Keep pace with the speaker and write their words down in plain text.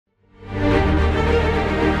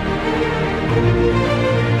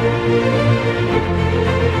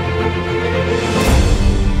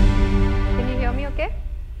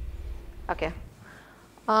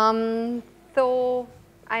So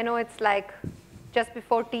I know it's like just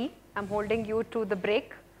before tea. I'm holding you to the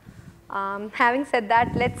break. Having said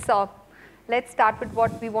that, let's start with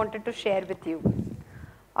what we wanted to share with you.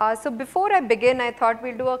 So before I begin, I thought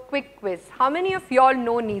we'll do a quick quiz. How many of y'all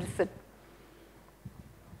know Nielsen?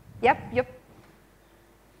 Yep.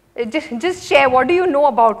 Just share. What do you know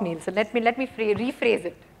about Nielsen? Let me rephrase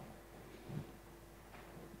it.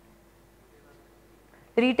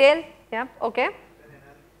 Retail. Yeah. Okay.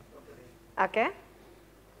 Okay.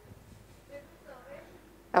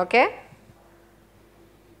 Okay.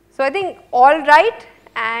 So I think all right,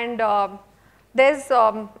 and I'm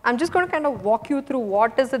just going to kind of walk you through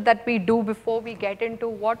what is it that we do before we get into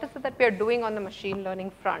what is it that we are doing on the machine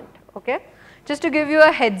learning front. Okay. Just to give you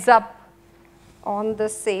a heads up on the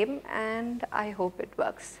same, and I hope it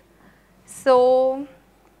works. So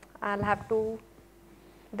I'll have to.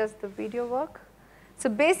 Does the video work? So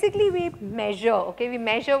basically we measure, okay, we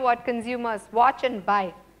measure what consumers watch and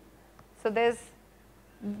buy. So there's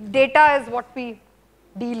data is what we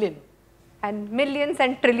deal in, and millions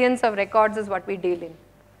and trillions of records is what we deal in.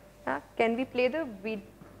 Can we play the video?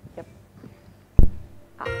 Yep.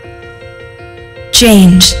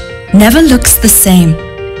 Change never looks the same.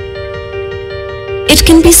 It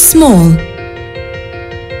can be small,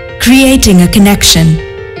 creating a connection,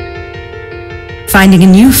 finding a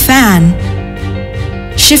new fan,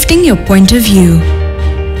 shifting your point of view,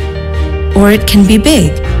 or it can be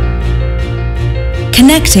big,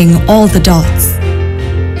 connecting all the dots,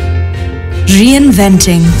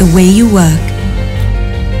 reinventing the way you work,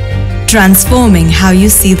 transforming how you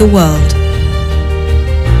see the world.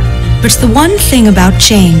 But the one thing about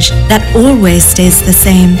change that always stays the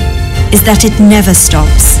same is that it never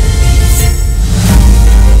stops.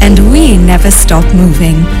 And we never stop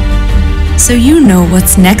moving. So you know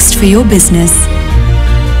what's next for your business.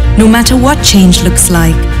 No matter what change looks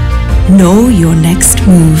like, know your next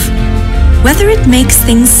move. Whether it makes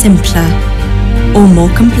things simpler or more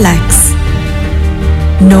complex,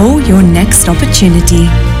 know your next opportunity.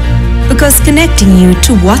 Because connecting you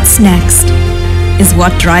to what's next is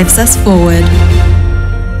what drives us forward.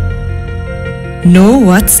 Know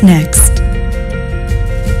what's next.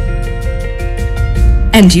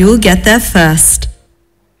 And you'll get there first.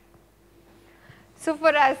 So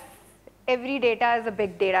for us, every data is a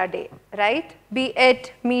big data day, right? Be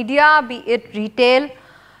it media, be it retail,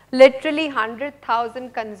 literally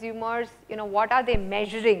 100,000 consumers, what are they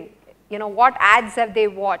measuring? What ads have they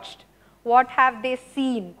watched? What have they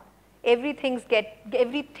seen? Everything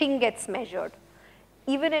gets measured.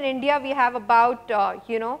 Even in India, we have about,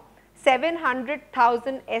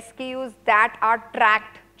 700,000 SKUs that are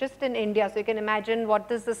tracked just in India. So you can imagine what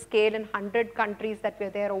is the scale in 100 countries that we're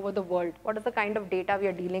there over the world. What is the kind of data we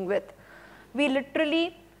are dealing with? We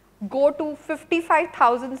literally go to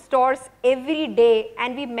 55,000 stores every day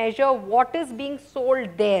and we measure what is being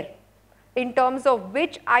sold there in terms of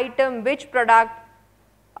which item, which product,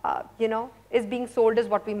 is being sold is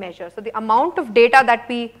what we measure. So the amount of data that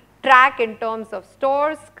we track in terms of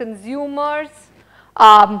stores, consumers,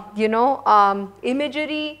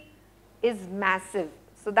 imagery is massive.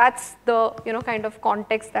 So that's the kind of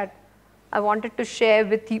context that I wanted to share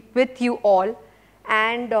with you all.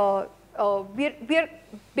 And we're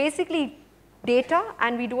basically data,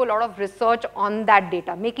 and we do a lot of research on that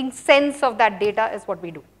data. Making sense of that data is what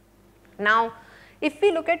we do. Now, if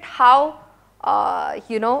we look at how, if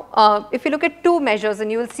you look at two measures,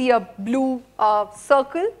 and you will see a blue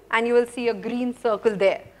circle and you will see a green circle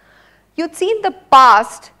there. You'd see in the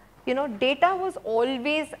past, data was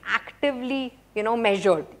always actively,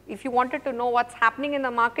 measured. If you wanted to know what's happening in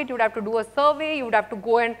the market, you would have to do a survey, you would have to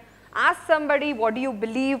go and ask somebody, what do you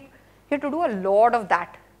believe? You have to do a lot of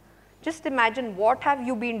that. Just imagine what have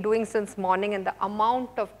you been doing since morning and the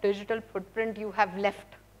amount of digital footprint you have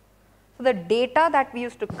left. So the data that we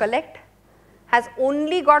used to collect has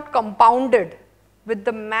only got compounded with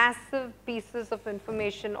the massive pieces of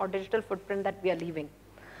information or digital footprint that we are leaving.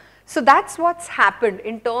 So that's what's happened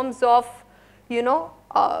in terms of,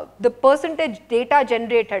 the percentage data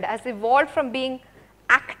generated has evolved from being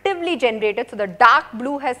actively generated, so the dark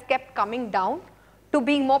blue has kept coming down, to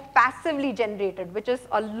being more passively generated, which is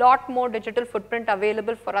a lot more digital footprint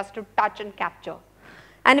available for us to touch and capture.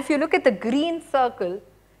 And if you look at the green circle,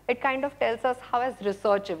 it kind of tells us how has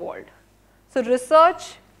research evolved. So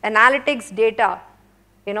research, analytics, data,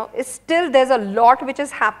 is still, there's a lot which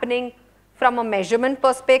is happening from a measurement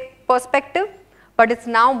perspective, but it's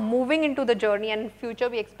now moving into the journey, and in future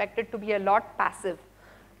we expect it to be a lot passive.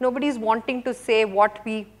 Nobody's wanting to say what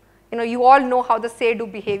we, you all know how the say-do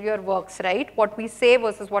behavior works, right? What we say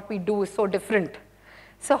versus what we do is so different.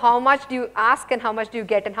 So how much do you ask and how much do you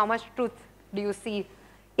get and how much truth do you see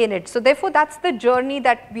in it? So therefore, that's the journey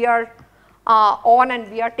that we are on and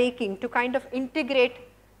we are taking to kind of integrate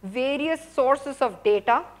various sources of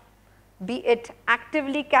data, be it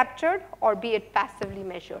actively captured or be it passively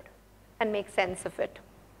measured, and make sense of it.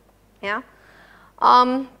 Yeah.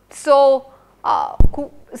 So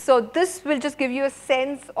this will just give you a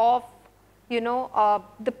sense of,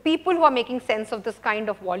 the people who are making sense of this kind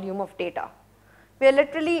of volume of data. We are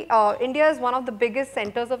literally, India is one of the biggest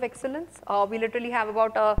centers of excellence. We literally have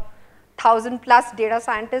about 1,000+ data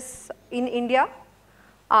scientists in India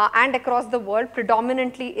and across the world,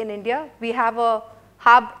 predominantly in India. We have a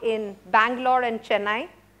hub in Bangalore and Chennai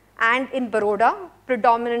and in Baroda,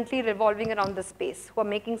 predominantly revolving around the space, who are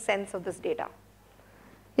making sense of this data.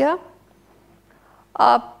 Yeah.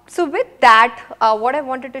 So with that, what I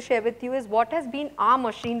wanted to share with you is what has been our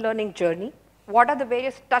machine learning journey. What are the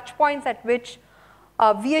various touch points at which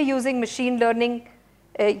we are using machine learning,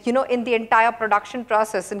 in the entire production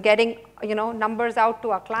process and getting, numbers out to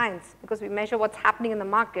our clients, because we measure what's happening in the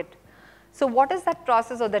market. So what is that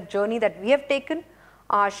process or that journey that we have taken,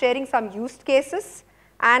 sharing some use cases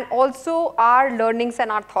and also our learnings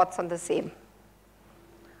and our thoughts on the same.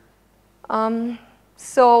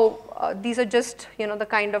 These are just, the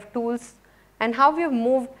kind of tools and how we have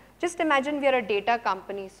moved. Just imagine we are a data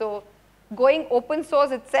company. So going open source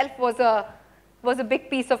itself was a big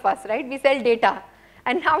piece of us, right? We sell data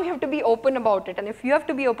and now we have to be open about it. And if you have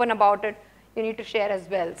to be open about it, you need to share as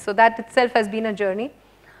well. So that itself has been a journey.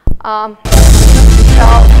 Here's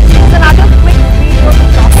another quick video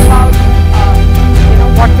to talk about,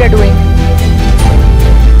 what we are doing.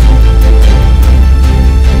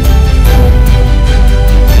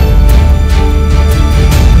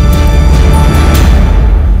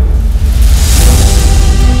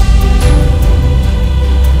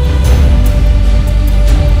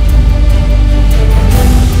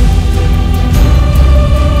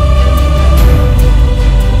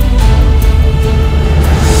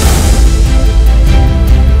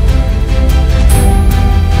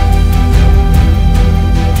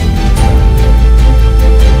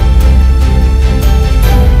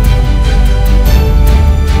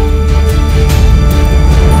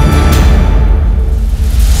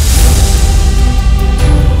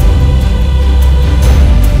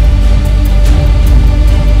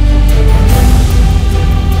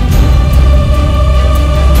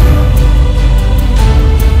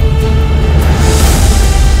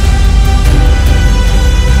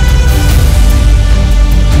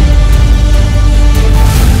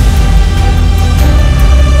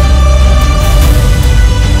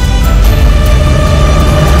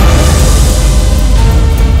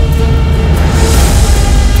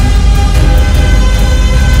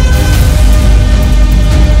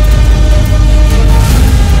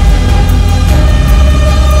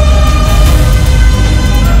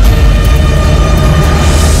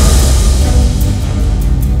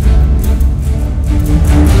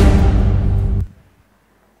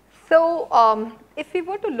 If we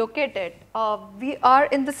were to look at it, we are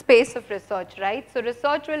in the space of research, right? So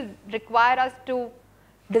research will require us to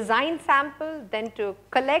design sample, then to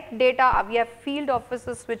collect data. We have field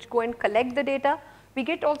offices which go and collect the data. We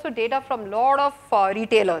get also data from a lot of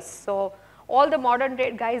retailers. So all the modern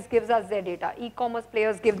trade guys gives us their data. E-commerce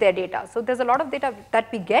players give their data. So there's a lot of data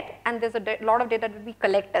that we get and there's a lot of data that we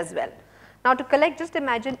collect as well. Now to collect, just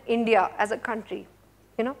imagine India as a country,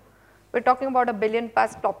 we're talking about a billion+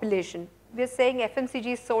 population. We're saying FMCG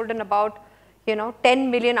is sold in about,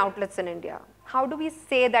 10 million outlets in India. How do we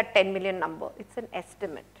say that 10 million number? It's an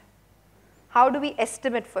estimate. How do we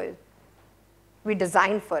estimate for it? We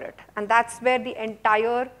design for it. And that's where the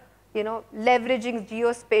entire, leveraging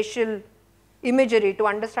geospatial imagery to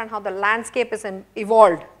understand how the landscape is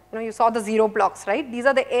evolved. You saw the 0 blocks, right? These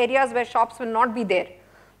are the areas where shops will not be there.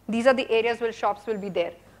 These are the areas where shops will be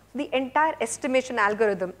there. The entire estimation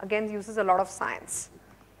algorithm, again, uses a lot of science.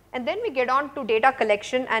 And then we get on to data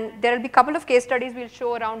collection, and there will be a couple of case studies we'll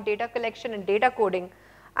show around data collection and data coding,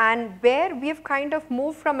 and where we've kind of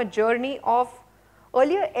moved from a journey of,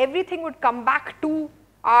 earlier everything would come back to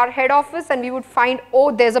our head office and we would find,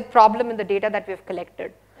 oh, there's a problem in the data that we've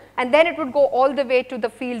collected. And then it would go all the way to the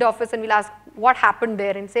field office and we'll ask what happened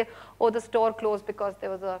there and say, oh, the store closed because there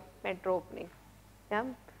was a metro opening. Yeah?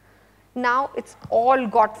 Now it's all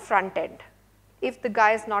got front end. If the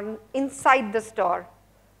guy is not inside the store,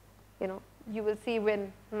 you will see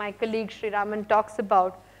when my colleague Sriraman talks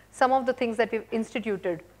about some of the things that we've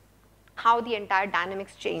instituted, how the entire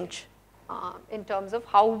dynamics change in terms of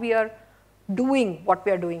how we are doing what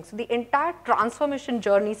we are doing. So the entire transformation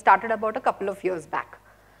journey started about a couple of years back.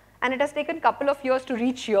 and it has taken a couple of years to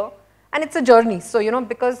reach here, and it's a journey. So,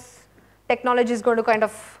 because technology is going to kind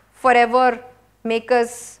of forever make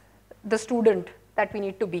us the student that we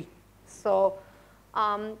need to be. So,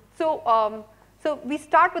 so we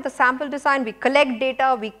start with a sample design, we collect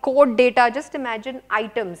data, we code data. Just imagine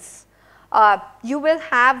items. You will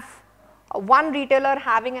have one retailer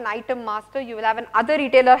having an item master, you will have another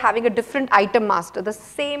retailer having a different item master. The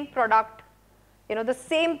same product, the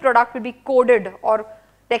same product will be coded or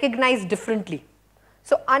recognized differently.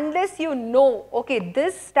 So unless you know, okay,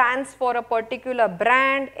 this stands for a particular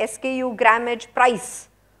brand, SKU, grammage, price,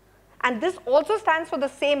 and this also stands for the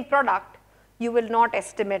same product, you will not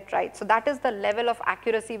estimate right. So that is the level of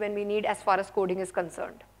accuracy when we need as far as coding is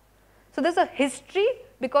concerned. So there's a history.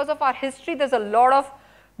 Because of our history, there's a lot of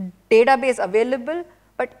database available,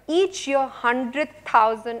 but each year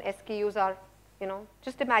 100,000 SKUs are,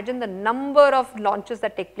 just imagine the number of launches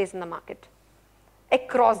that take place in the market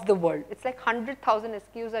across the world. It's like 100,000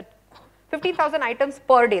 SKUs at 50,000 items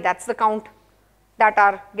per day. That's the count that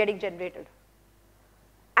are getting generated.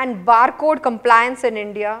 And barcode compliance in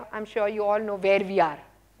India, I'm sure you all know where we are,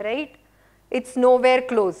 right? It's nowhere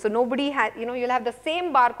close. So nobody has, you'll have the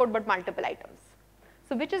same barcode but multiple items.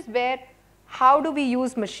 So which is where, how do we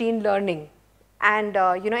use machine learning and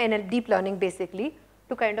in deep learning basically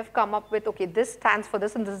to kind of come up with, okay, this stands for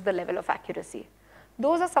this and this is the level of accuracy.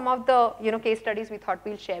 Those are some of the case studies we thought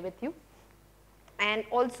we'll share with you. And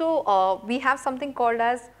also we have something called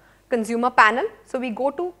as consumer panel. So we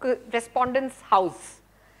go to respondents' house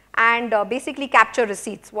and basically capture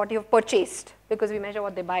receipts, what you have purchased, because we measure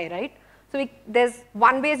what they buy, right? So there's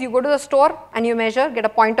one way is you go to the store and you measure, get a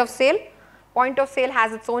point of sale. Point of sale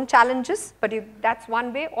has its own challenges, but that's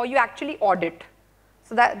one way, or you actually audit.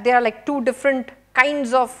 So that there are like two different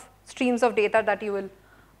kinds of streams of data that you will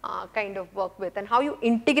kind of work with, and how you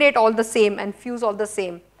integrate all the same and fuse all the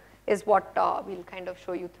same is what we'll kind of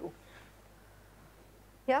show you through.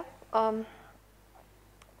 Yeah.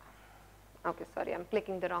 Okay, sorry, I'm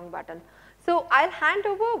clicking the wrong button. So I'll hand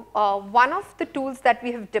over one of the tools that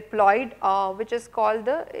we have deployed, which is called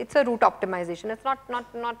it's a route optimization. It's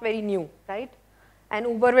not very new, right? And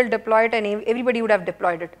Uber will deploy it, and everybody would have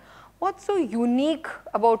deployed it. What's so unique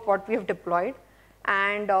about what we have deployed,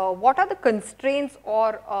 and what are the constraints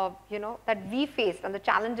or that we faced and the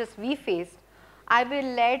challenges we faced? I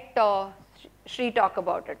will let Shri talk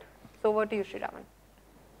about it. So over to you, Shri Raman.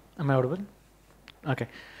 Am I audible? Okay.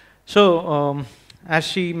 So as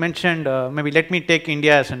she mentioned, maybe let me take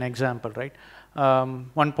India as an example, right?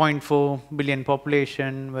 1.4 billion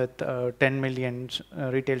population with 10 million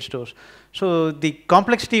retail stores. So the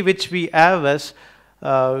complexity which we have is,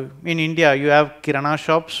 in India, you have kirana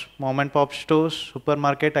shops, mom and pop stores,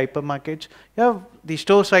 supermarket, hypermarkets. You have the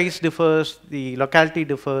store size differs, the locality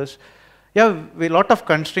differs. You have a lot of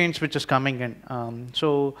constraints which is coming in.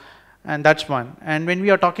 And that's one. And when we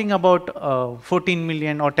are talking about 14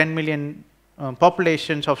 million or 10 million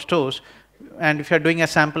populations of stores, and if you are doing a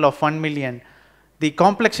sample of 1 million, the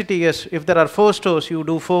complexity is, if there are 4 stores, you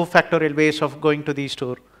do 4 factorial ways of going to the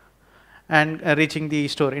store and reaching the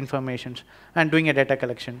store information and doing a data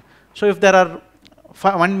collection. So if there are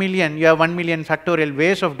 1 million, you have 1 million factorial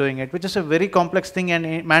ways of doing it, which is a very complex thing,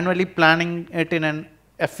 and manually planning it in an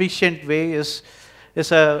efficient way is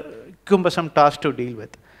a cumbersome task to deal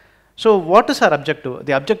with. So what is our objective?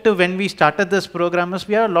 The objective when we started this program is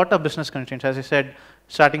we have a lot of business constraints. As I said,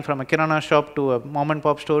 starting from a kirana shop to a mom and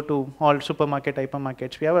pop store to all supermarket,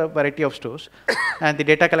 hypermarkets, we have a variety of stores. And the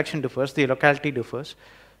data collection differs, the locality differs.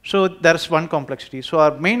 So there's one complexity. So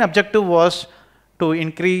our main objective was to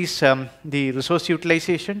increase the resource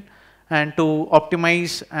utilization and to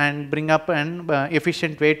optimize and bring up an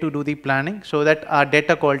efficient way to do the planning so that our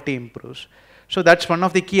data quality improves. So that's one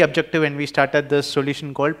of the key objectives when we started this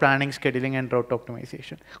solution called planning, scheduling, and route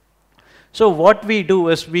optimization. So what we do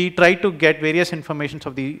is we try to get various informations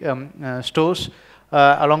of the stores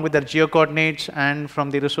along with their geo-coordinates, and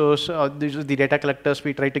from the resource, the data collectors,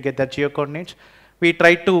 we try to get their geo-coordinates. We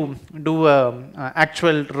try to do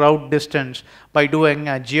actual route distance by doing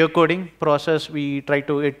a geocoding process. We try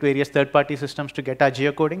to hit various third-party systems to get our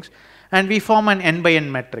geocodings, and we form an N-by-N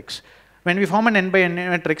matrix. When we form an N-by-N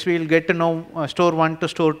matrix, we will get to know store 1 to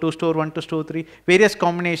store 2, store 1 to store 3, various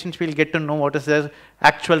combinations. We will get to know what is the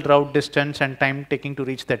actual route distance and time taking to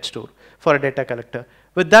reach that store for a data collector.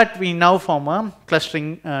 With that, we now form a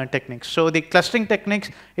clustering techniques. So the clustering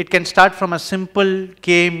techniques, it can start from a simple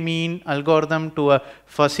k-mean algorithm to a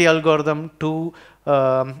fuzzy algorithm to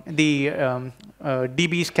the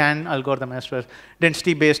DB scan algorithm as well,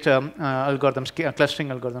 density-based algorithms, clustering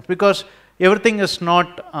algorithms, because everything is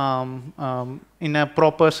not in a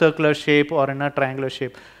proper circular shape or in a triangular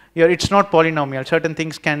shape. it's not polynomial. Certain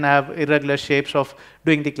things can have irregular shapes of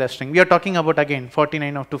doing the clustering. We are talking about, again,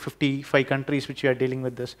 49 out of 55 countries which we are dealing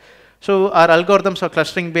with this. So our algorithms are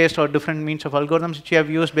clustering based, or different means of algorithms which we have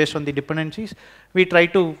used based on the dependencies. We try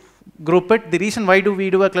to group it. The reason why do we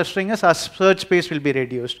do a clustering is our search space will be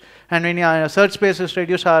reduced. And when our search space is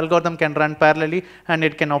reduced, our algorithm can run parallelly and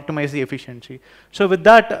it can optimize the efficiency. So with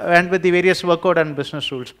that, and with the various workload and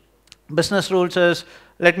business rules. Business rules is,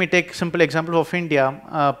 let me take simple example of India.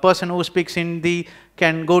 A person who speaks Hindi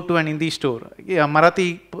can go to an Hindi store. A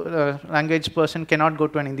Marathi language person cannot go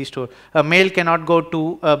to an Hindi store. A male cannot go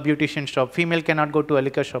to a beautician shop. Female cannot go to a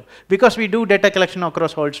liquor shop. Because we do data collection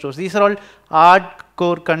across all stores. These are all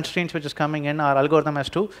hardcore constraints which is coming in. Our algorithm has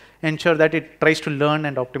to ensure that it tries to learn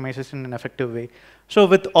and optimizes in an effective way. So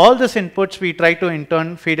with all these inputs, we try to in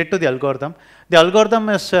turn feed it to the algorithm. The algorithm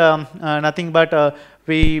is nothing but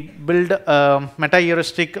we build a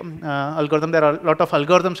meta-heuristic algorithm. There are a lot of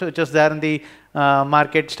algorithms which is there in the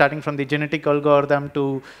market, starting from the genetic algorithm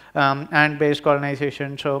to AND-based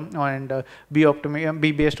colonization, so and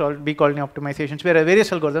B-based or B-colony optimizations. There are various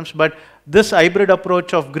algorithms, but this hybrid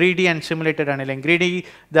approach of greedy and simulated annealing. Greedy,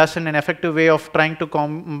 that's an effective way of trying to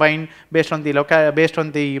combine based on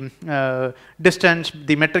the distance,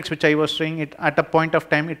 the metrics which I was saying. It at a point of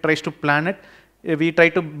time, it tries to plan it. We try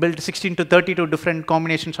to build 16 to 32 different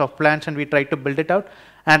combinations of plans, and we try to build it out.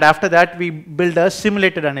 And after that, we build a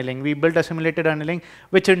simulated annealing. We build a simulated annealing,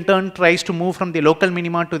 which in turn tries to move from the local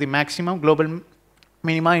minima to the maximum global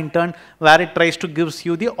minima in turn, where it tries to gives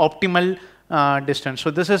you the optimal distance.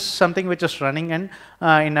 So this is something which is running in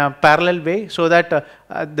a parallel way, so that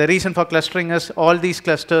the reason for clustering is all these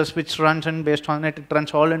clusters which runs in based on it, it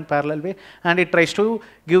runs all in parallel way, and it tries to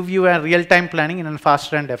give you a real-time planning in a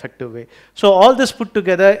faster and effective way. So all this put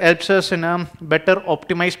together helps us in a better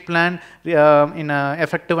optimized plan in an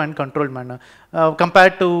effective and controlled manner.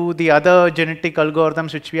 Compared to the other genetic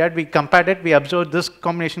algorithms which we had, we compared it, we observed this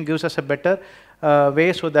combination gives us a better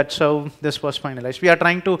way, so that's how this was finalized. We are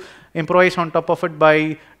trying to improvise on top of it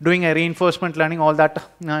by doing a reinforcement learning. All that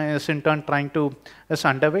is in turn is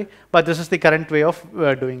underway, but this is the current way of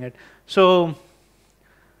doing it. So,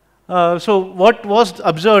 so what was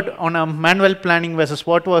observed on a manual planning versus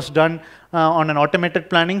what was done on an automated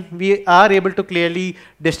planning, we are able to clearly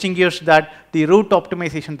distinguish that the route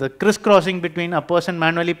optimization, the crisscrossing between a person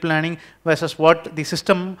manually planning versus what the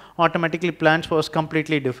system automatically plans was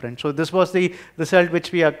completely different. So this was the result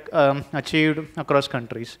which we achieved across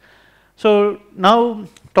countries. So now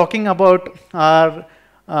talking about our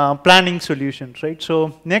planning solutions, right?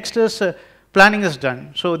 So next is planning is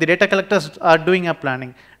done. So the data collectors are doing a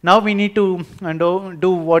planning. Now we need to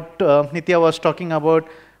do what Nitya was talking about,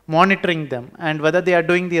 monitoring them, and whether they are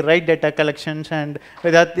doing the right data collections and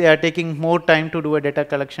whether they are taking more time to do a data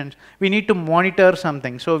collections. We need to monitor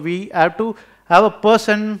something. So we have to have a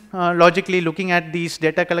person logically looking at these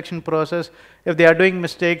data collection process. If they are doing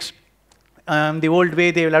mistakes, the old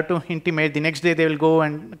way, they will have to intimate. The next day, they will go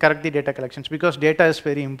and correct the data collections, because data is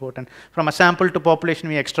very important. From a sample to population,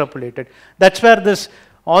 we extrapolate it. That's where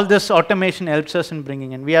all this automation helps us in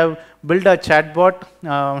bringing in. We have built a chatbot,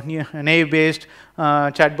 an AI-based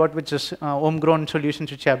chatbot, which is homegrown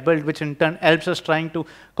solutions which we have built, which in turn helps us trying to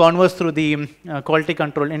converse through the quality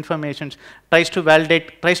control information, tries to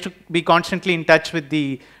validate, tries to be constantly in touch with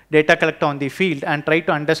the data collector on the field and try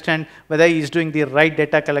to understand whether he is doing the right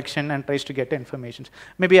data collection and tries to get information.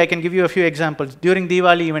 Maybe I can give you a few examples. During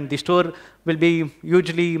Diwali event, the store will be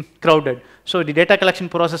hugely crowded. So the data collection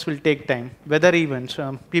process will take time. Weather events,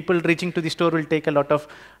 people reaching to the store will take a lot of,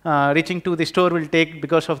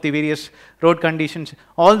 because of the various road conditions.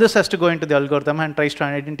 All this has to go into the algorithm and tries to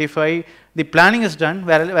identify the planning is done,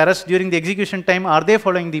 whereas during the execution time, are they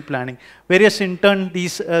following the planning? Whereas in turn,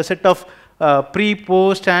 these set of pre,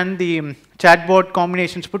 post, and the chatbot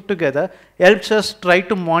combinations put together helps us try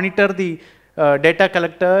to monitor the data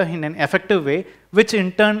collector in an effective way, which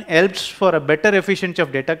in turn helps for a better efficiency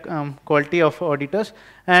of data quality of auditors,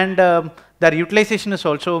 and their utilization is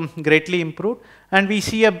also greatly improved, and we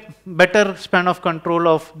see a better span of control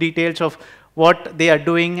of details of what they are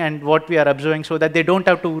doing and what we are observing, so that they don't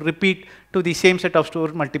have to repeat to the same set of store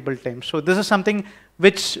multiple times. So this is something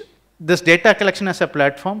which this data collection as a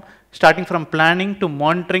platform, starting from planning to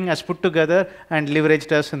monitoring, has put together and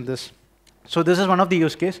leveraged us in this. So this is one of the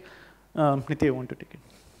use case. Nitya, you want to take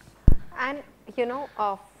it? And you know,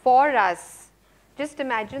 for us, just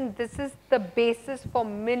imagine this is the basis for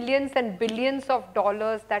millions and billions of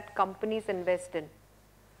dollars that companies invest in.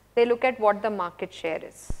 They look at what the market share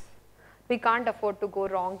is. We can't afford to go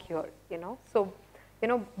wrong here, you know. So, you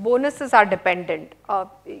know, bonuses are dependent.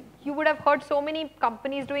 You would have heard so many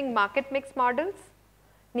companies doing market mix models.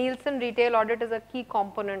 Nielsen retail audit is a key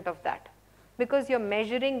component of that, because you're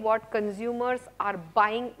measuring what consumers are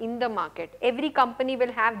buying in the market. Every company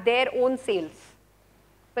will have their own sales,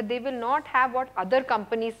 but they will not have what other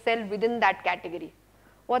companies sell within that category.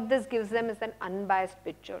 What this gives them is an unbiased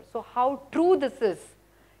picture. So how true this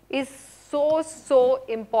is so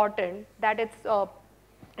important that it's,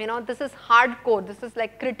 this is hardcore, this is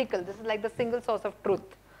like critical, this is like the single source of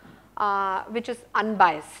truth, which is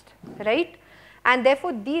unbiased, right? And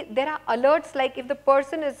therefore, there are alerts like if the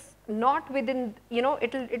person is not within,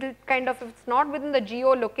 it'll kind of, if it's not within the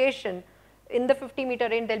geolocation, in the 50-meter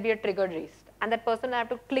range, there'll be a trigger raised. And that person will have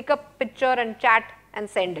to click a picture and chat and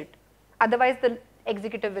send it. Otherwise, the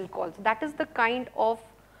executive will call. So that is the kind of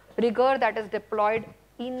rigor that is deployed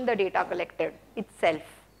in the data collected itself.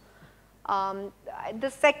 The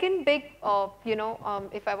second big,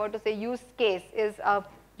 if I were to say use case is,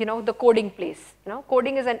 the coding place.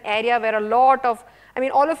 Coding is an area where a lot of,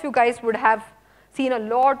 all of you guys would have seen a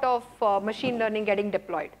lot of machine learning getting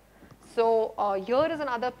deployed. So here is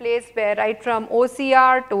another place where right from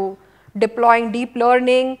OCR to deploying deep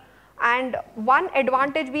learning, and one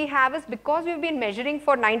advantage we have is because we've been measuring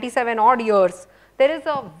for 97 odd years, there is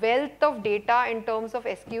a wealth of data in terms of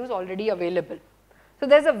SKUs already available. So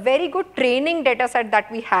there's a very good training data set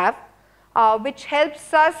that we have, which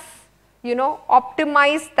helps us,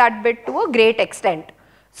 optimize that bit to a great extent.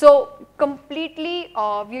 So completely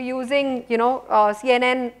we're using,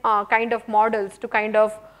 CNN kind of models to kind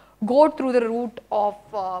of go through the route of,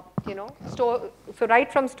 store. So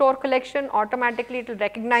right from store collection, automatically it will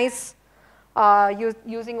recognize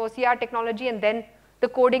using OCR technology, and then the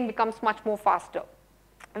coding becomes much more faster.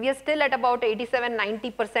 We are still at about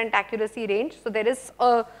 87–90% accuracy range. So there is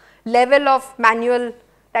a level of manual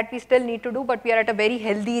that we still need to do, but we are at a very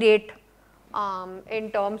healthy rate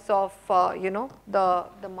in terms of,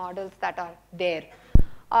 the models that are there.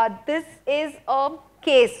 This is a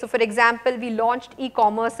case. So for example, we launched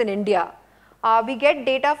e-commerce in India. We get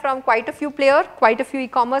data from quite a few players, quite a few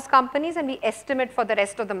e-commerce companies, and we estimate for the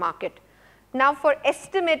rest of the market. Now for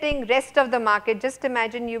estimating rest of the market, just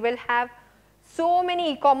imagine you will have so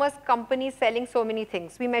many e-commerce companies selling so many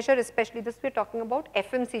things. We measure especially this, we're talking about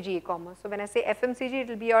FMCG e-commerce. So when I say FMCG, it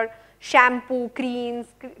will be your shampoo, creams,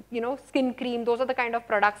 skin cream. Those are the kind of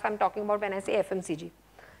products I'm talking about when I say FMCG.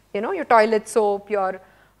 Your toilet soap, your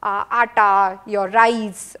atta, your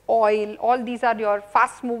rice, oil, all these are your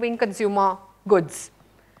fast moving consumer goods.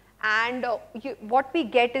 And what we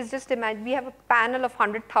get is, just imagine, we have a panel of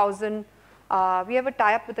 100,000, we have a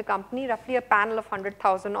tie-up with a company, roughly a panel of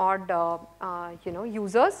 100,000 odd,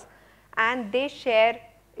 users, and they share,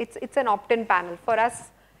 it's an opt-in panel. For us,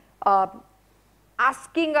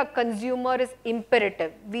 asking a consumer is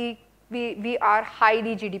imperative. We are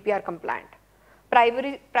highly GDPR compliant.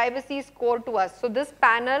 Privacy is core to us. So this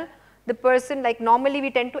panel, the person, like normally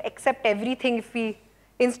we tend to accept everything. If we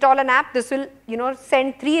install an app, this will,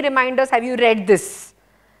 send 3 reminders, have you read this?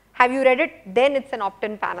 Have you read it? Then it's an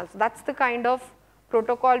opt-in panel. So that's the kind of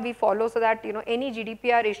protocol we follow, so that, any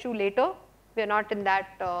GDPR issue later, we're not in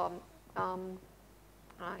that,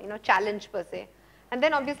 challenge per se. And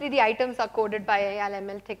then obviously the items are coded by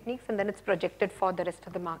AI/ML techniques, and then it's projected for the rest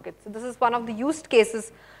of the market. So this is one of the use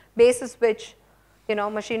cases basis which,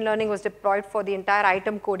 machine learning was deployed for the entire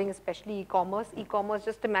item coding, especially e-commerce. E-commerce,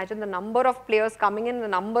 just imagine the number of players coming in, the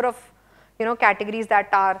number of, categories that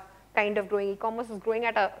are kind of growing. E-commerce is growing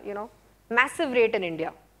at a, massive rate in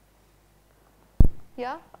India.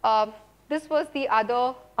 Yeah, this was the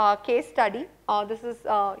other case study. This is,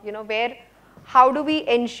 where, how do we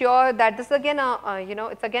ensure that this again,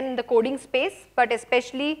 it's again in the coding space, but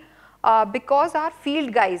especially because our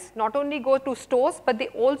field guys not only go to stores, but they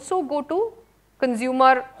also go to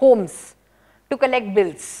consumer homes to collect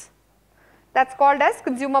bills. That's called as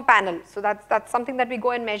consumer panel. So that's something that we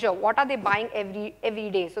go and measure. What are they buying every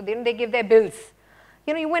day? So then they give their bills.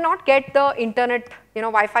 You may not get the internet,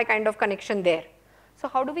 Wi-Fi kind of connection there. So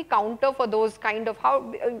how do we counter for those kind of,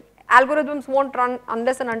 algorithms won't run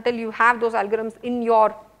unless and until you have those algorithms in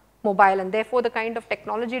your mobile, and therefore the kind of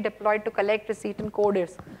technology deployed to collect receipt and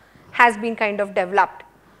coders has been kind of developed.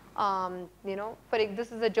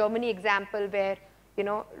 This is a Germany example where,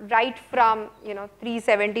 right from,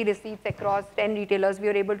 370 receipts across 10 retailers, we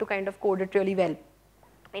were able to kind of code it really well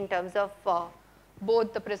in terms of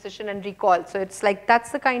both the precision and recall. So it's like,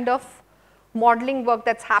 that's the kind of modeling work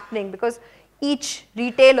that's happening, because each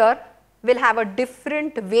retailer will have a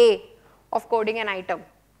different way of coding an item,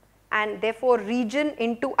 and therefore region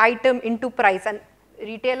into item into price. And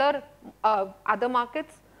retailer, other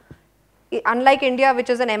markets, unlike India, which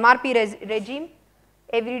is an MRP regime,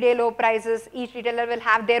 everyday low prices, each retailer will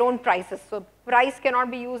have their own prices. So price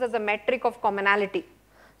cannot be used as a metric of commonality.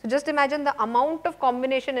 So just imagine the amount of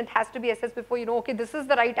combination it has to be assessed before you know, okay, this is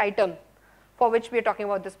the right item for which we are talking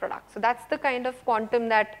about this product. So that's the kind of quantum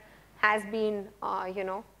that has been,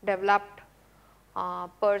 developed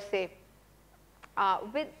per se.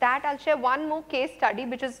 With that, I'll share one more case study,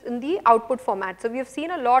 which is in the output format. So we have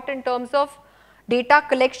seen a lot in terms of data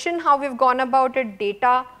collection, how we've gone about it,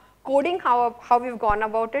 data coding, how we've gone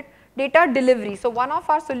about it, data delivery. So one of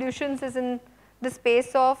our solutions is in the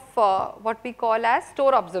space of what we call as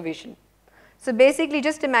store observation. So basically,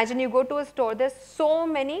 just imagine you go to a store, there's so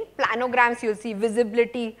many planograms you'll see,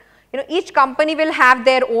 visibility. Each company will have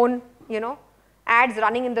their own, ads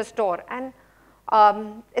running in the store. And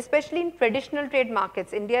especially in traditional trade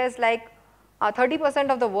markets, India is like 30%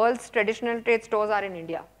 of the world's traditional trade stores are in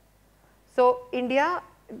India. So India,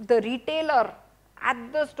 the retailer at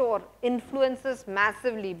the store influences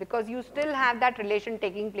massively because you still have that relation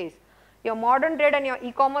taking place. Your modern trade and your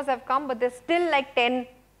e-commerce have come, but there's still like 10,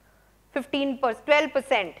 15%,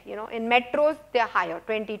 12%, in metros they're higher,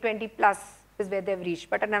 20 plus is where they've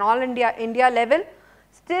reached. But at an all India level,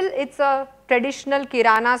 still it's a traditional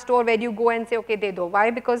kirana store where you go and say, okay, de do.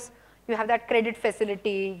 Why? Because you have that credit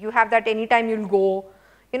facility, you have that anytime you'll go.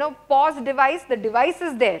 POS device, the device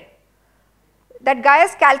is there. That guy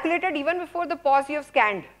has calculated even before the POS you have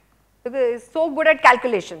scanned because he's so good at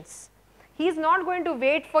calculations. He's not going to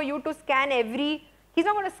wait for you to scan he's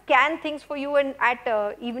not going to scan things for you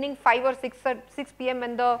at evening 5 or 6 p.m.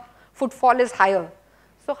 when the footfall is higher.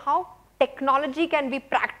 So how technology can be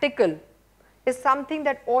practical is something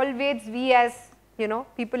that always we as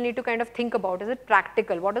people need to kind of think about. Is it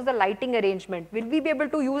practical? What is the lighting arrangement? Will we be able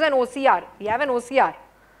to use an OCR? We have an OCR.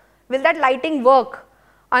 Will that lighting work?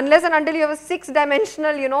 Unless and until you have a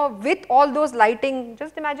 6-dimensional, with all those lighting,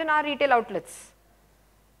 just imagine our retail outlets.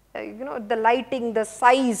 The lighting, the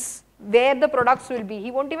size, where the products will be. He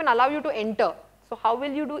won't even allow you to enter. So how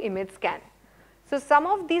will you do image scan? So some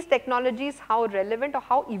of these technologies, how relevant or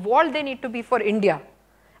how evolved they need to be for India.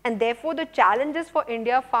 And therefore, the challenges for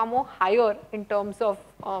India are far more higher in terms of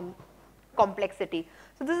complexity.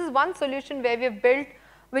 So this is one solution where we have built,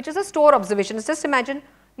 which is a store observation. Just imagine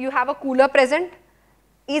you have a cooler present.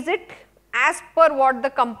 Is it as per what the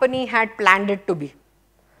company had planned it to be?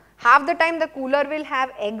 Half the time the cooler will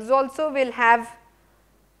have eggs also, will have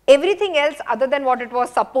everything else other than what it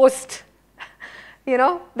was supposed.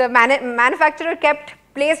 The manufacturer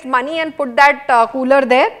placed money and put that cooler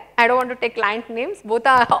there. I don't want to take client names,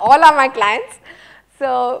 all are my clients.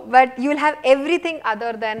 So, but you will have everything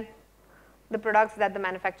other than the products that the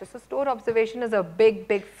manufacturer. So store observation is a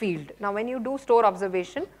big field. Now when you do store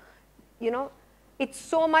observation, it's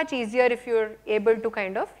so much easier if you're able to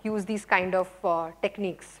kind of use these kind of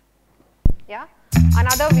techniques. Yeah.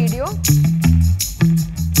 Another video.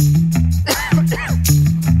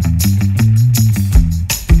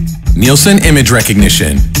 Nielsen image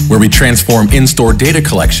recognition, where we transform in-store data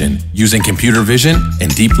collection using computer vision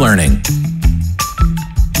and deep learning.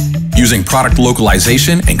 Using product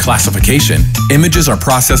localization and classification, images are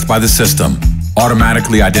processed by the system,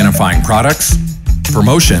 automatically identifying products,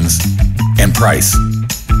 promotions, and price.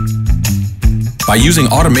 By using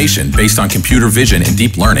automation based on computer vision and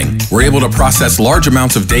deep learning, we're able to process large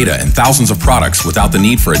amounts of data and thousands of products without the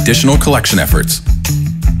need for additional collection efforts.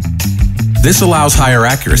 This allows higher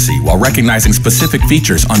accuracy while recognizing specific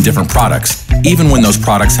features on different products, even when those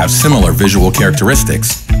products have similar visual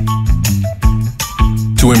characteristics.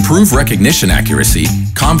 To improve recognition accuracy,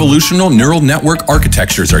 convolutional neural network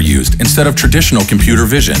architectures are used instead of traditional computer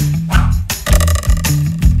vision.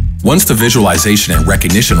 Once the visualization and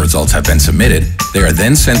recognition results have been submitted, they are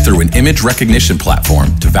then sent through an image recognition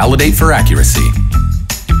platform to validate for accuracy.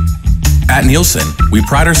 At Nielsen, we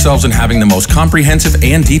pride ourselves in having the most comprehensive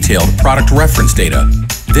and detailed product reference data.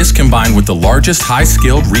 This combined with the largest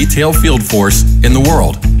high-skilled retail field force in the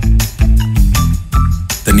world.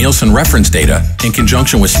 The Nielsen reference data, in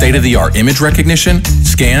conjunction with state-of-the-art image recognition,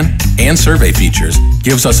 scan, and survey features,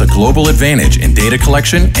 gives us a global advantage in data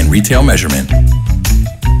collection and retail measurement.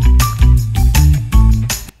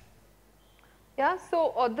 Yeah,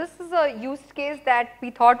 so this is a use case that we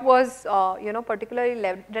thought was, particularly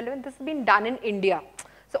relevant. This has been done in India.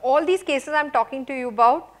 So all these cases I'm talking to you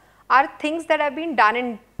about are things that have been done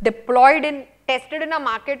and deployed and tested in a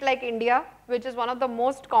market like India, which is one of the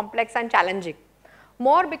most complex and challenging.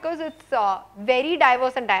 More because it's very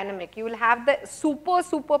diverse and dynamic. You will have the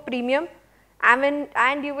super premium,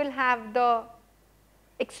 and you will have the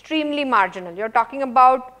extremely marginal. You're talking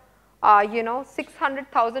about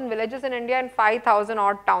 600,000 villages in India and 5,000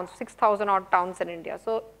 odd towns, 6,000 odd towns in India.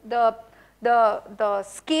 So the the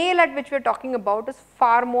scale at which we're talking about is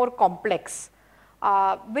far more complex,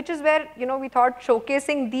 which is where, you know, we thought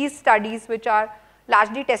showcasing these studies which are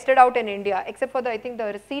largely tested out in India, except for the, I think the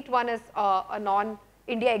receipt one is a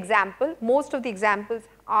non-India example. Most of the examples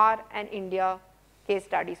are an India case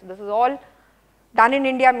study. So this is all done in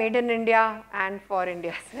India, made in India, and for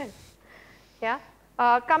India as well. Yeah.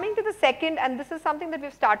 Coming to the second, and this is something that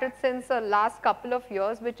we've started since the last couple of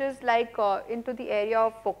years, which is like into the area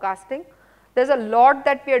of forecasting. There's a lot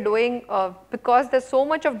that we are doing because there's so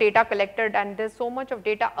much of data collected and there's so much of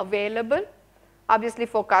data available. Obviously,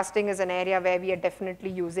 forecasting is an area where we are definitely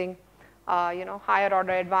using, you know, higher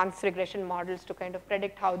order advanced regression models to kind of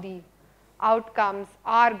predict how the outcomes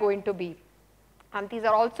are going to be. These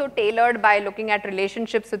are also tailored by looking at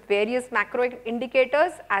relationships with various macro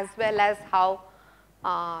indicators as well as how,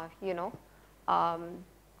 you know,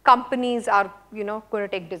 companies are, you know, going to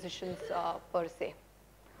take decisions per se.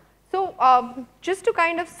 So just to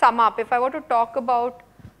kind of sum up, if I were to talk about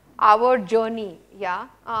our journey, yeah,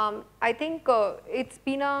 I think it's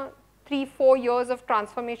been a 3-4 years of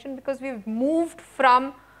transformation because we've moved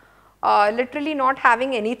from literally not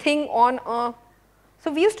having anything on a, so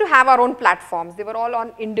we used to have our own platforms. They were all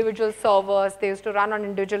on individual servers. They used to run on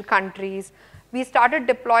individual countries. We started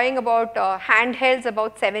deploying about handhelds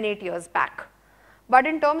about 7-8 years back. But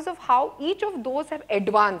in terms of how each of those have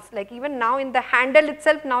advanced, like even now in the handheld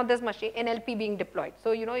itself, now there's machine NLP being deployed.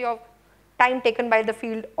 So, you know, your time taken by the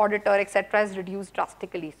field auditor, etc., is reduced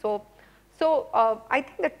drastically. So I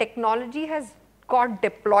think the technology has got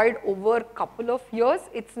deployed over a couple of years.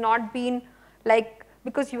 It's not been like,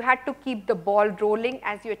 because you had to keep the ball rolling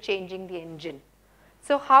as you're changing the engine.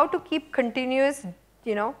 So how to keep continuous,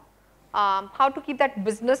 you know, how to keep that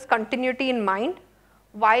business continuity in mind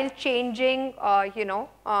while changing, you know,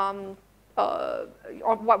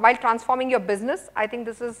 or while transforming your business. I think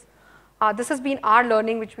this has been our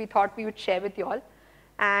learning, which we thought we would share with you all,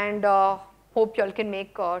 and hope you all can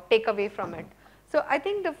make takeaway from it. So I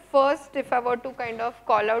think the first, if I were to kind of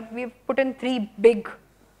call out, we've put in 3 big,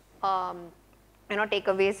 you know,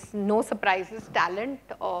 takeaways. No surprises, talent,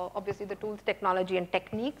 obviously the tools, technology, and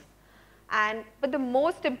techniques. But the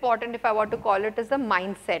most important, if I were to call it, is the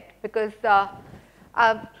mindset, because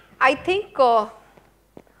I think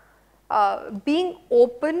being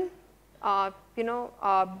open, you know,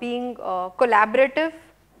 being collaborative,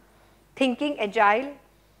 thinking agile,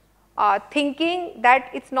 thinking that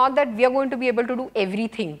it's not that we are going to be able to do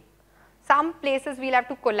everything. Some places we'll have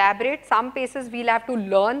to collaborate, some places we'll have to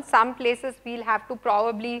learn, some places we'll have to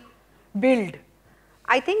probably build.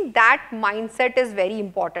 I think that mindset is very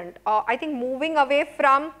important. I think moving away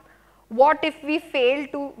from what if we fail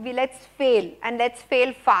to let's fail and let's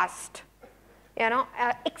fail fast. You know,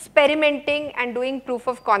 experimenting and doing proof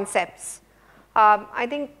of concepts. I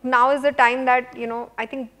think now is the time that, you know, I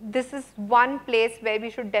think this is one place where we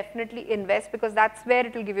should definitely invest, because that's where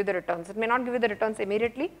it will give you the returns. It may not give you the returns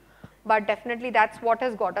immediately, but definitely that's what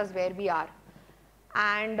has got us where we are.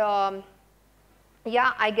 And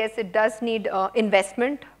yeah, I guess it does need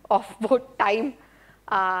investment of both time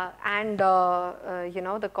and you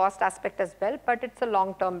know, the cost aspect as well, but it's a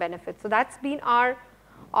long-term benefit. So that's been our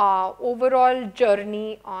overall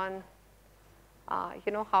journey on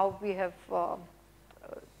you know, how we have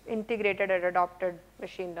integrated and adopted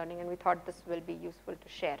machine learning, and we thought this will be useful to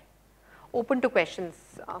share. Open to questions.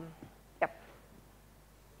 Yep.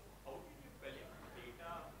 How do you collect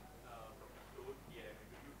data from stored here?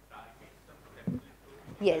 Do you target some sample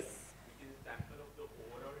store? Yes. Which is a sample of the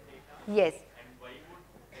overall data? Yes. And why would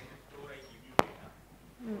at the store I give you data?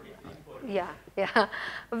 What is the importance? Yeah.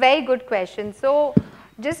 Very good question. So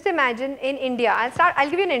just imagine in India, I'll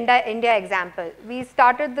give you an India example. We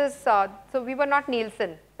started this, so we were not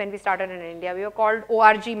Nielsen when we started in India. We were called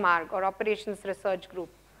ORG Marg, or Operations Research Group.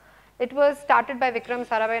 It was started by Vikram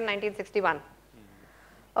Sarabhai in 1961.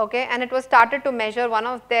 Okay, and it was started to measure one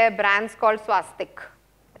of their brands called Swastik.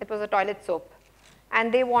 It was a toilet soap.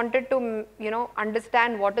 And they wanted to, you know,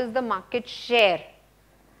 understand what is the market share,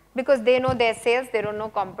 because they know their sales, they don't know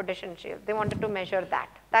competition share. They wanted to measure that.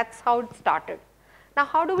 That's how it started. Now,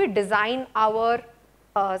 how do we design our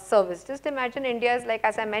service? Just imagine India is, like,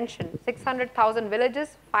 as I mentioned, 600,000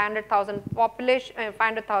 villages, 500,000 population,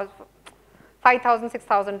 5,000,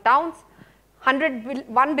 6,000 towns,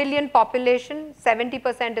 1 billion population,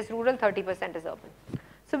 70% is rural, 30% is urban.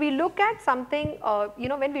 So we look at something, you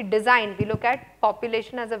know, when we design, we look at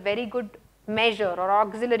population as a very good measure or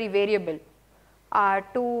auxiliary variable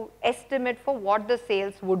to estimate for what the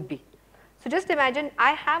sales would be. So just imagine,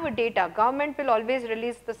 I have a data, government will always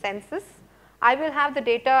release the census, I will have the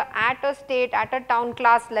data at a state, at a town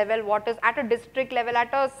class level, what is at a district level,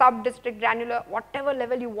 at a sub-district granular, whatever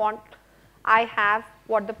level you want, I have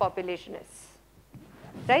what the population is.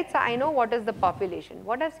 Right, so I know what is the population.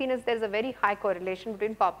 What I've seen is there's a very high correlation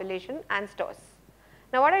between population and stores.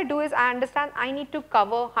 Now what I do is I understand I need to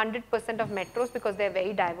cover 100% of metros because they're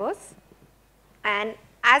very diverse, and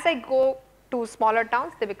as I go to smaller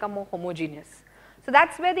towns, they become more homogeneous. So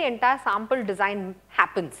that's where the entire sample design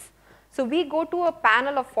happens. So we go to a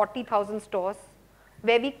panel of 40,000 stores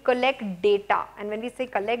where we collect data, and when we say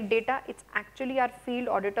collect data, it's actually our field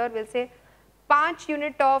auditor will say 5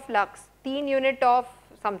 unit of Lux, 3 unit of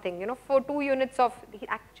something, you know, for 2 units of, he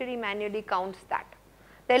actually manually counts that.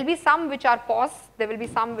 There will be some which are POS, there will be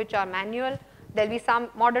some which are manual, there will be some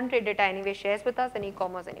modern trade data anyway shares with us and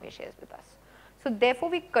e-commerce anyway shares with us. So therefore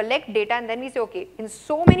we collect data and then we say, okay, in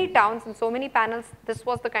so many towns, in so many panels, this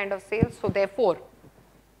was the kind of sales, so therefore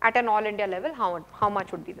at an all India level, how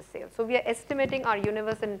much would be the sales? So we are estimating our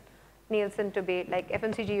universe in Nielsen to be, like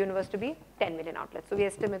FMCG universe to be 10 million outlets. So we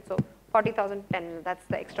estimate, so 40,000, 10 million, that's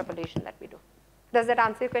the extrapolation that we do. Does that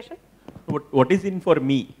answer your question? What is in for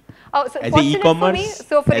me? Oh, so as what's e-commerce, in it for me?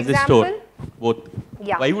 So for as example, a store, both.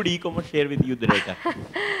 Yeah. Why would e-commerce share with you the data?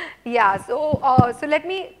 Yeah, so, so let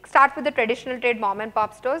me start with the traditional trade mom and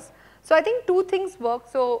pop stores. So I think 2 things work.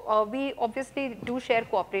 So we obviously do share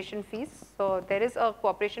cooperation fees. So there is a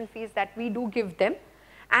cooperation fees that we do give them,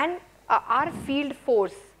 and our field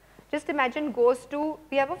force, just imagine, goes to,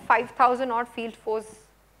 we have a 5,000 odd field force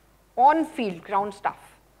on field ground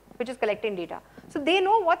staff, which is collecting data. So they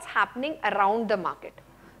know what's happening around the market.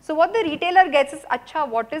 So what the retailer gets is, acha,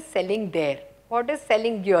 what is selling there? What is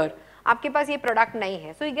selling here? Aapke paas ye product nahi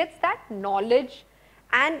hai. So he gets that knowledge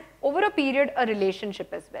and over a period a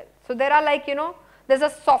relationship as well. So there are, like, you know, there's a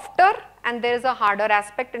softer and there's a harder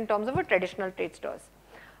aspect in terms of a traditional trade stores.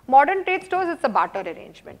 Modern trade stores, it's a barter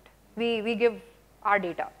arrangement. We give our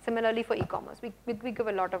data. Similarly for e-commerce, we give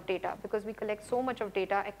a lot of data because we collect so much of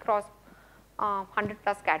data across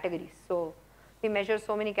 100+ categories. So we measure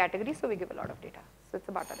so many categories, so we give a lot of data. So it's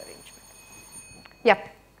a barter arrangement. Yep.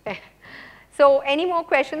 So any more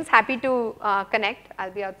questions, happy to connect.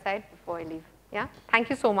 I'll be outside before I leave. Yeah, thank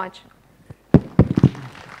you so much.